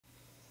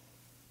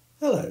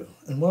Hello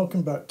and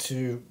welcome back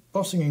to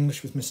Bossing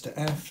English with Mr.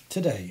 F.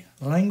 Today,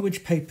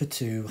 Language Paper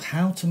 2,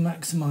 How to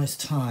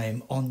Maximise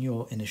Time on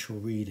Your Initial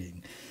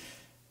Reading.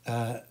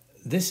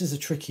 This is a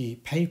tricky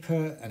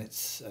paper and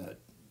it's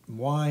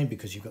why?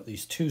 Because you've got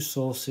these two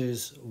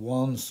sources.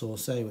 One,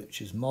 source A,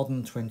 which is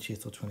modern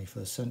 20th or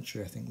 21st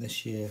century. I think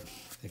this year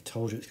they've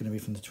told you it's going to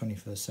be from the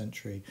 21st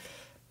century.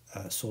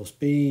 Source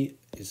B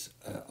is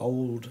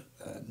old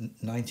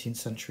 19th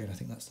century, and I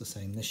think that's the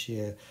same this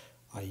year,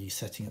 i.e.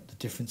 setting up the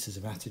differences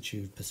of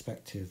attitude,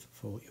 perspective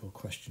for your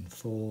question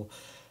 4.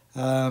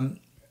 But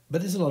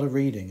there's a lot of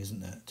reading, isn't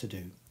there, to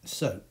do.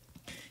 So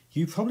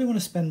you probably want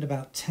to spend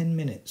about 10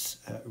 minutes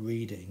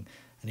reading.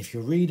 And if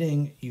you're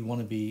reading, you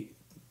want to be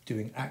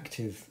doing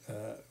active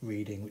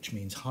reading, which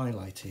means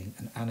highlighting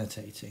and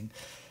annotating.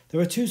 There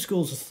are two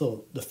schools of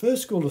thought. The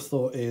first school of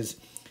thought is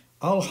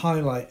I'll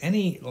highlight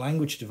any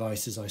language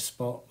devices I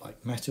spot,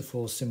 like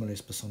metaphor,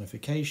 similes,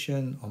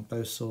 personification on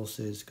both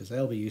sources, because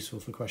they'll be useful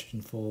for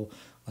question 4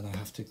 when I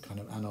have to kind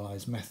of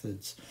analyse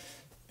methods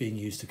being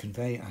used to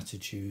convey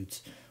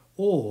attitudes,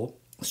 or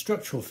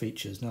structural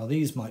features. Now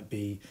these might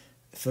be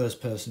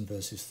first person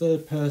versus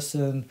third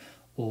person,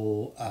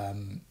 or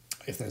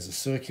if there's a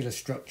circular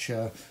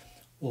structure,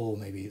 or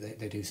maybe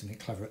they do something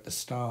clever at the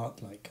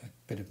start, like a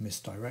bit of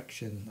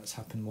misdirection, that's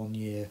happened one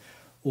year,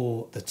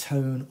 or the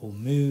tone or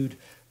mood,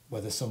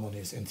 whether someone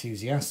is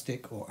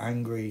enthusiastic or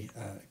angry,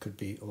 could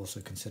be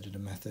also considered a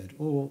method,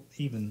 or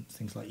even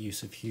things like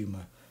use of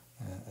humour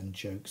and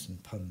jokes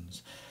and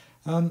puns.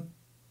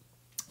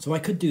 So I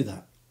could do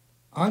that.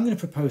 I'm going to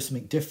propose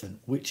something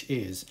different, which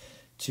is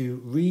to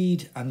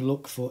read and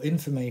look for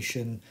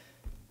information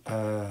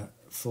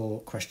for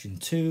question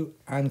 2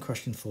 and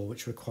question 4,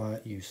 which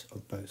require use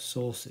of both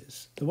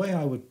sources. The way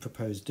I would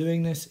propose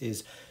doing this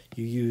is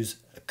you use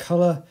a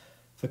colour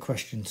for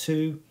question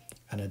 2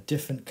 and a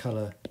different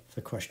colour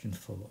for question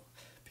 4.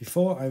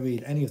 Before I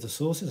read any of the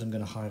sources, I'm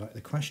going to highlight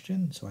the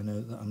question so I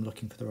know that I'm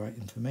looking for the right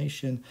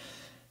information.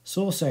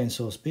 Source A and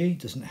source B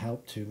doesn't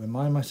help to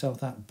remind myself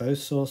that. Both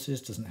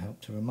sources doesn't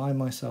help to remind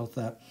myself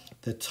that.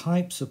 The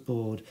types of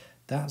board,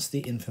 that's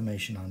the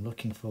information I'm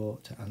looking for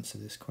to answer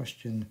this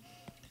question.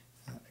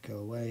 Go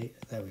away,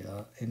 there we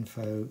are,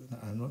 info.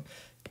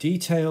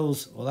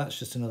 Details, well that's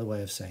just another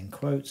way of saying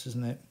quotes,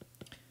 isn't it?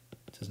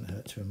 Doesn't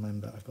hurt to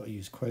remember. I've got to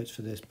use quotes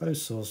for this. Both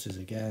sources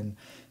again.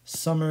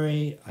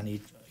 Summary, I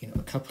need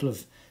a couple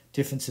of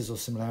differences or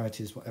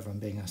similarities, whatever I'm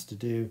being asked to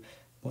do.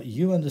 What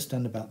you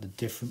understand about the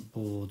different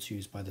boards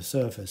used by the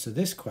surfer. So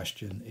this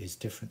question is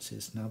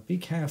differences. Now be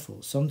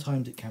careful.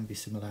 Sometimes it can be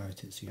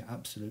similarities. So you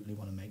absolutely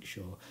want to make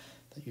sure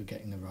that you're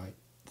getting the right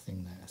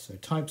thing there. So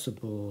types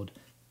of board,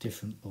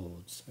 different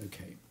boards.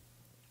 Okay.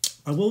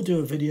 I will do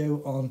a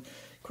video on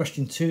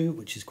question 2,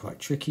 which is quite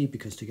tricky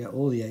because to get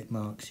all the 8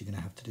 marks, you're going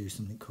to have to do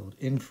something called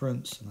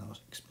inference, and I'll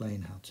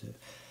explain how to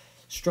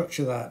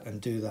structure that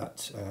and do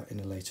that in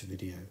a later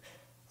video.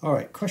 All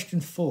right, question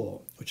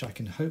 4, which I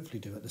can hopefully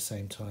do at the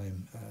same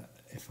time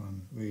if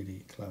I'm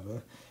really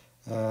clever.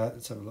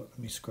 Let's have a look. Let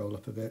me scroll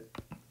up a bit.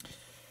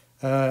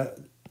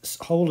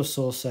 Whole of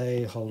source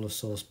A, whole of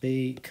source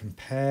B,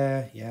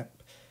 compare, yep.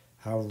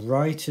 How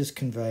writers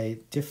convey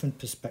different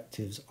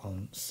perspectives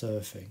on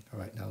surfing. All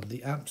right, now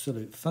the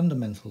absolute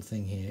fundamental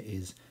thing here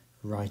is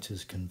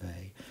writers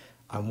convey.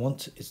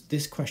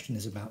 This question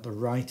is about the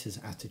writer's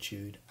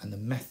attitude and the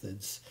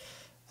methods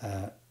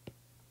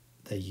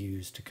they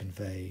use to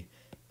convey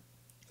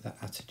that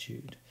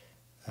attitude.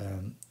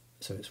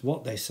 So it's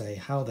what they say,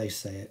 how they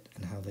say it,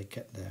 and how they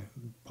get their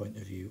point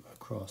of view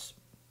across.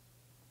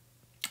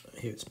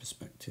 Here it's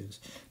perspectives,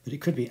 but it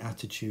could be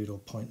attitude or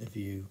point of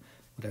view,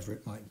 whatever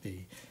it might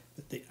be.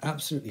 But the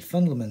absolutely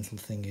fundamental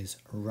thing is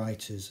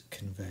writers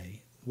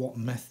convey. What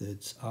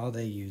methods are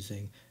they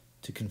using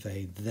to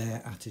convey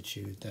their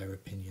attitude, their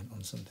opinion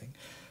on something?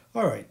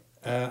 All right,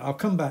 I'll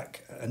come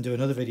back and do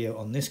another video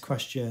on this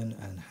question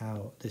and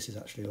how this is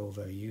actually all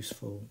very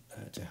useful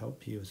to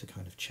help you as a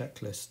kind of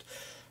checklist.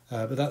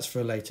 But that's for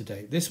a later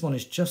date. This one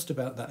is just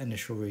about that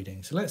initial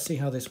reading. So let's see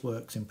how this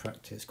works in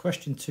practice.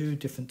 Question 2,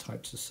 different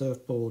types of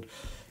surfboard.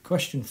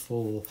 Question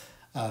 4,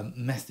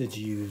 methods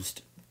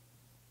used.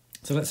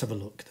 So let's have a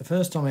look. The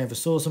first time I ever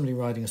saw somebody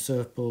riding a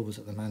surfboard was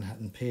at the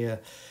Manhattan Pier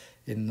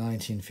in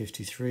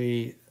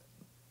 1953.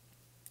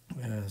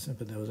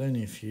 But there was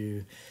only a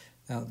few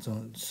out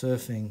on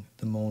surfing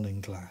the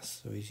morning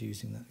glass. So he's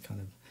using that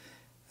kind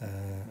of,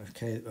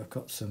 okay, I've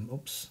got some,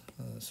 oops,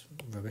 that's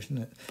rubbish, isn't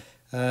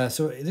it?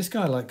 So this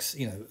guy likes,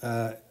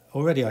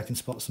 already I can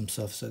spot some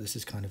stuff. So this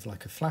is kind of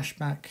like a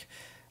flashback,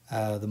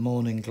 the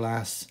morning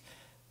glass.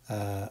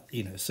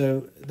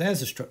 So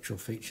there's a structural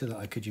feature that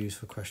I could use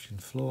for question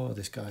 4.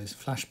 This guy's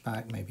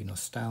flashback, maybe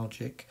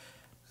nostalgic,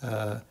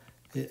 and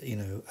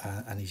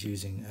he's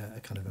using a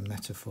kind of a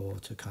metaphor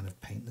to kind of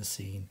paint the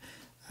scene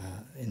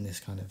in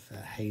this kind of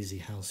hazy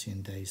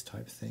halcyon days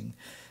type thing.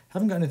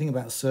 Haven't got anything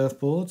about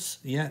surfboards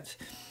yet.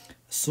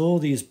 Saw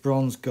these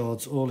bronze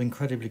gods all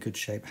incredibly good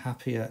shape,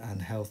 happier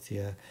and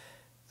healthier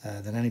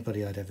than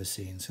anybody I'd ever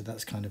seen. So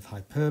that's kind of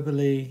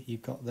hyperbole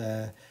you've got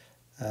there.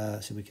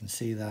 So we can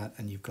see that,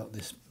 and you've got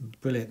this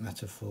brilliant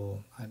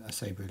metaphor. I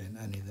say brilliant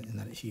only in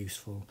that it's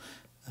useful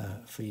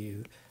for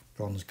you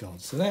bronze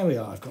gods. So there we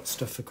are. I've got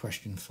stuff for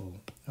question 4. All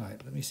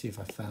right, let me see if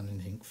I found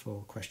anything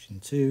for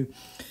question 2.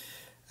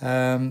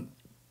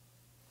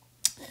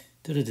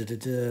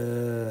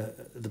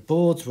 The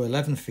boards were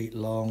 11 feet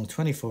long,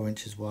 24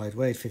 inches wide,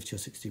 weighed 50 or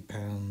 60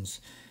 pounds.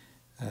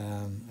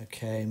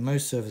 Okay,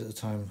 most servers at the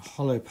time,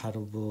 hollow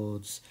paddle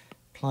boards,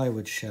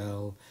 plywood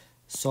shell,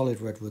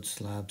 solid redwood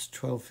slabs,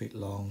 12 feet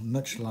long,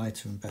 much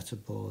lighter and better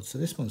boards. So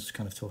this one's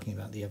kind of talking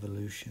about the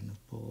evolution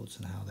of boards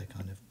and how they're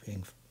kind of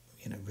being,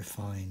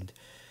 refined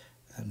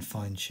and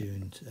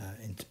fine-tuned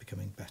into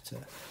becoming better.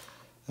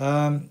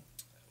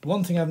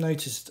 One thing I've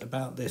noticed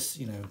about this,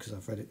 because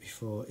I've read it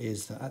before,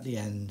 is that at the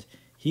end,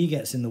 he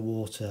gets in the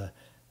water,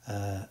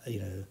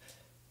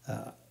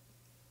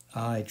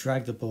 I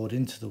drag the board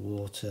into the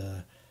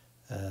water,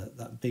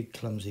 that big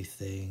clumsy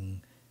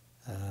thing,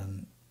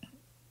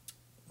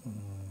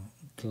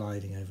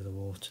 gliding over the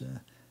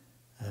water,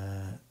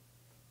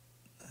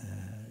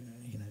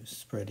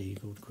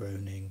 spread-eagled,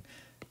 groaning.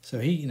 So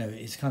he,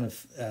 it's kind of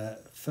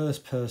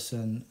first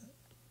person,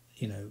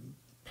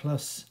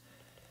 plus,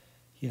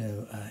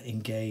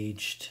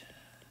 engaged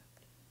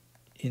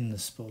in the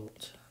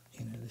sport.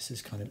 This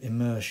is kind of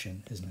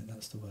immersion, isn't it?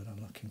 That's the word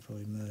I'm looking for,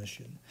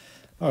 immersion.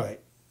 All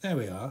right, there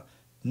we are.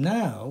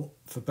 Now,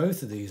 for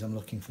both of these, I'm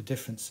looking for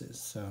differences.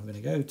 So I'm going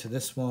to go to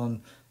this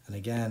one, and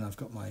again, I've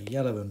got my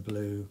yellow and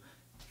blue.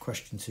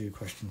 Question 2,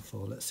 question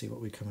 4. Let's see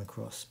what we come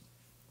across.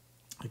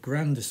 A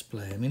grand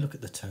display. I mean, look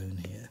at the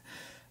tone here.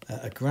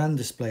 A grand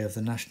display of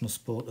the national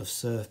sport of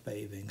surf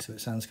bathing. So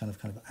it sounds kind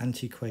of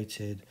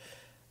antiquated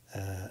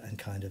and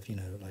kind of,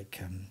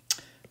 like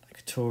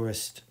a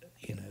tourist,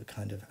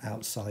 kind of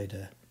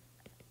outsider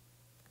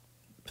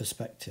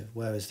perspective,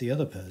 whereas the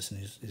other person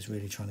is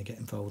really trying to get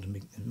involved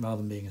and rather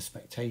than being a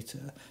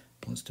spectator,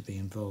 wants to be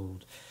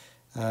involved.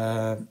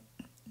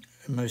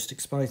 Most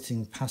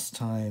exciting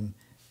pastime,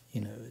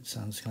 it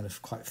sounds kind of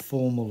quite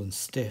formal and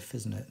stiff,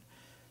 isn't it?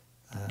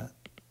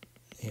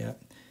 Yeah.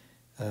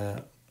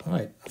 All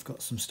right, I've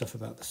got some stuff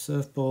about the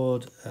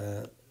surfboard.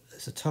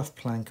 It's a tough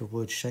plank of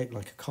wood shaped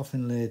like a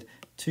coffin lid,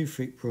 2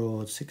 feet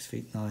broad, 6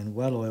 feet 9,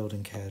 well oiled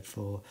and cared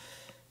for.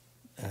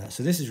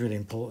 So this is really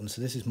important.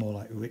 So this is more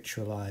like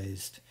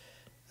ritualized,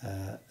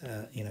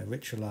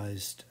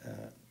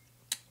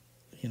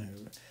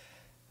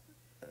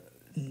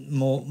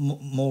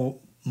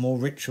 more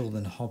ritual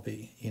than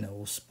hobby,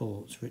 or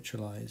sports,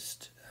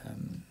 ritualized,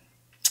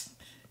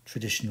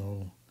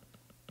 traditional,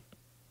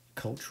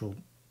 cultural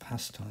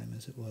pastime,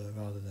 as it were,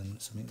 rather than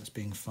something that's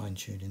being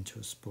fine-tuned into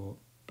a sport.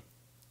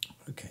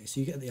 Okay, so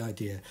you get the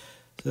idea.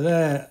 So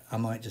there, I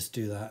might just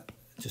do that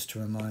just to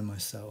remind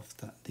myself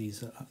that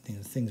these are, the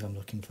things I'm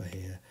looking for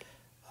here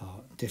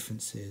are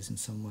differences in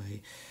some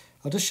way.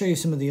 I'll just show you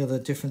some of the other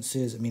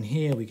differences. I mean,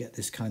 here we get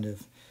this kind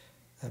of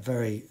a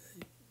very,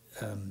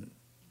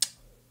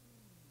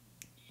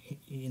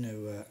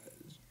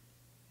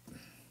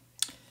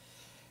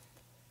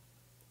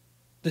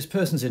 this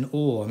person's in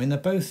awe. I mean, they're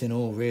both in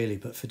awe, really,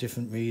 but for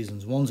different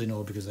reasons. One's in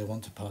awe because they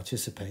want to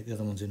participate. The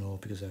other one's in awe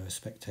because they're a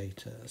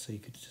spectator. So you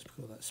could just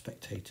call that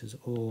spectator's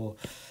awe.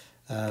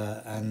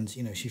 And,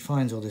 she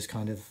finds all this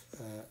kind of,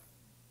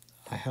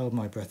 I held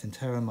my breath in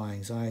terror, my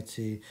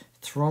anxiety,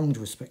 thronged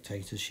with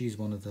spectators. She's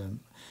one of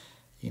them,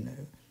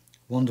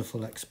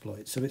 wonderful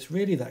exploits. So it's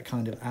really that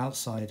kind of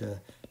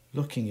outsider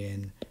looking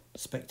in,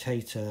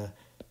 spectator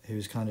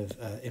who's kind of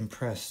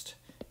impressed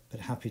but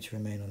happy to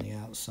remain on the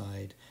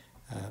outside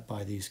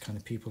by these kind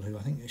of people who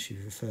I think she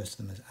refers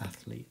to them as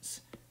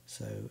athletes.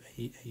 So,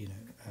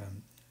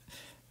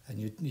 and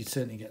you'd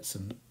certainly get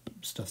some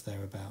stuff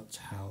there about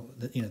how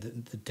the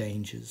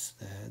dangers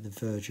there, the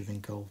verge of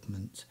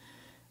engulfment,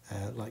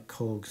 like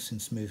cogs in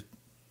smooth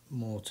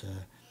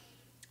mortar.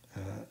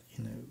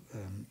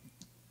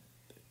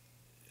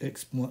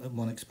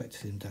 One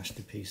expected him dashed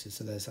to pieces.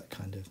 So there's that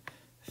kind of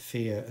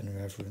fear and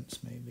reverence.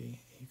 Maybe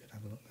you could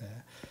have a look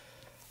there.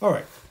 All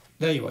right,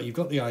 there you are. You've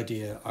got the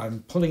idea.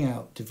 I'm pulling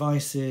out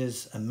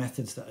devices and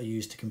methods that are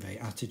used to convey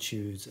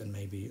attitudes and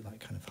maybe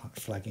like kind of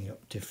flagging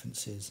up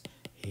differences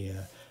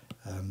here.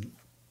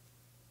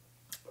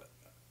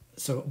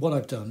 So what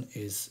I've done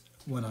is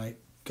when I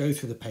go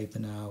through the paper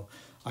now,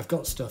 I've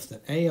got stuff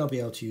that I'll be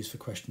able to use for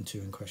question 2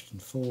 and question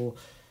 4.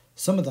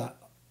 Some of that,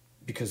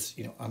 because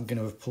I'm going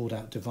to have pulled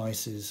out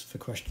devices for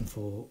question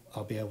 4,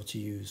 I'll be able to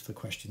use for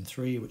question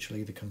 3, which will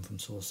either come from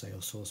source A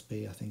or source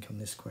B. I think on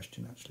this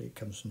question actually it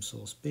comes from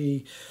source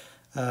B,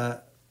 and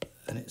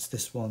it's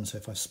this one. So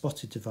if I've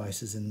spotted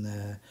devices in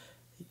there,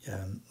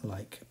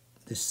 like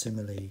this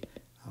simile,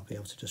 I'll be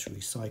able to just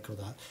recycle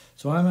that.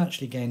 So I'm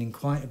actually gaining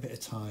quite a bit of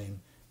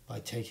time by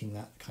taking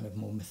that kind of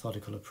more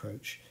methodical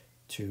approach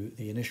to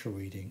the initial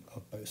reading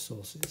of both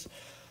sources.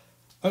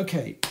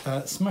 Okay,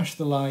 smash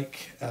the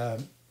like,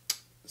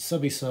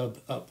 sub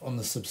up on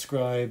the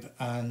subscribe,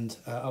 and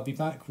I'll be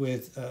back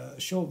with a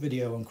short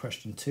video on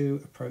question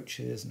 2,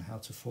 approaches and how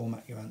to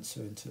format your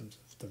answer in terms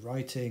of the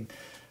writing.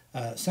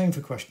 Same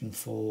for question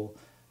 4,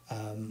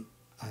 and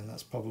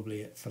that's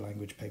probably it for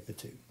language paper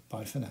 2.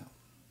 Bye for now.